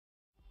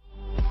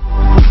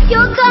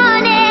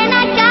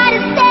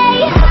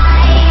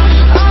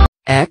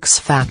X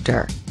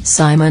Factor,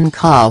 Simon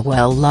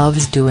Cowell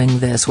loves doing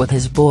this with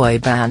his boy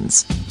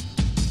bands.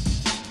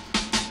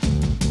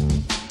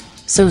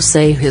 So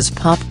say his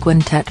pop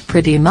quintet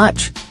pretty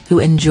much, who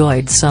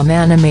enjoyed some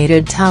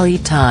animated tally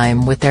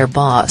time with their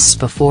boss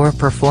before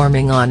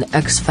performing on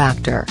X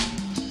Factor.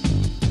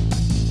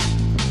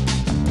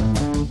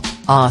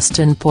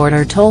 Austin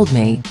Porter told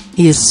me,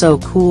 "He is so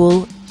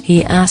cool,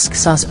 he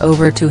asks us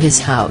over to his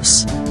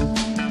house.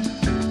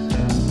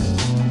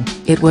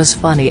 It was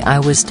funny, I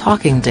was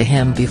talking to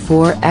him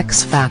before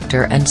X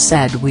Factor and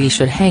said we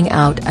should hang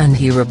out and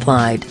he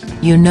replied,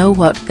 'You know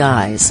what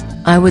guys,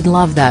 I would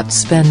love that,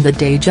 spend the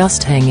day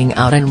just hanging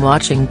out and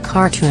watching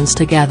cartoons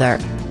together.'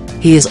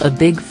 He is a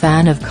big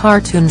fan of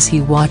cartoons, he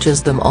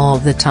watches them all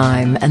the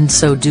time and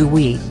so do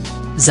we."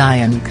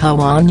 Zion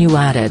Cowell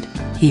added,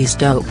 "He's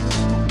dope.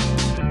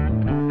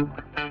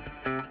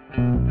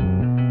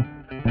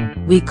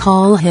 We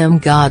call him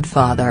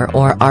Godfather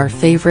or our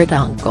favorite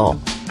uncle.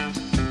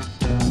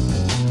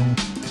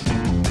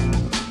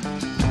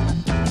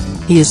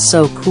 He is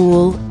so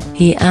cool,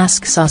 he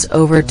asks us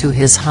over to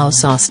his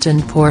house."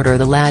 Austin Porter: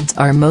 "The lads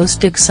are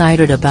most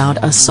excited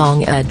about a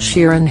song Ed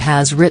Sheeran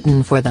has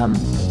written for them.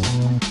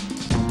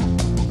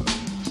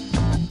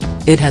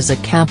 It has a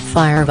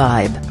campfire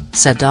vibe,"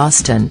 said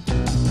Austin.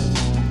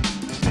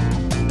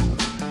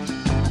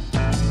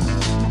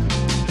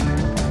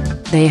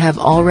 "They have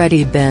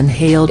already been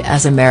hailed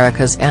as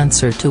America's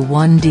answer to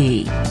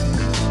 1D.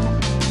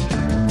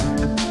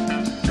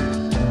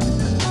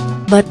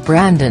 But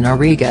Brandon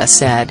Arriga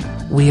said,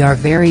 'We are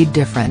very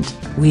different,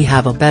 we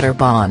have a better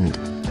bond.'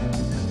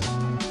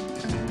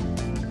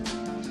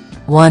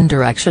 One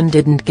Direction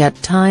didn't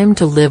get time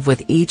to live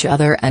with each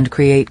other and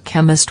create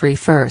chemistry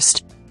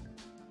first.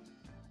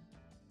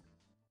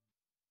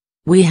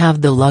 We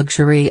have the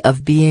luxury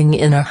of being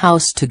in a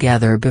house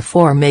together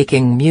before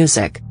making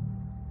music.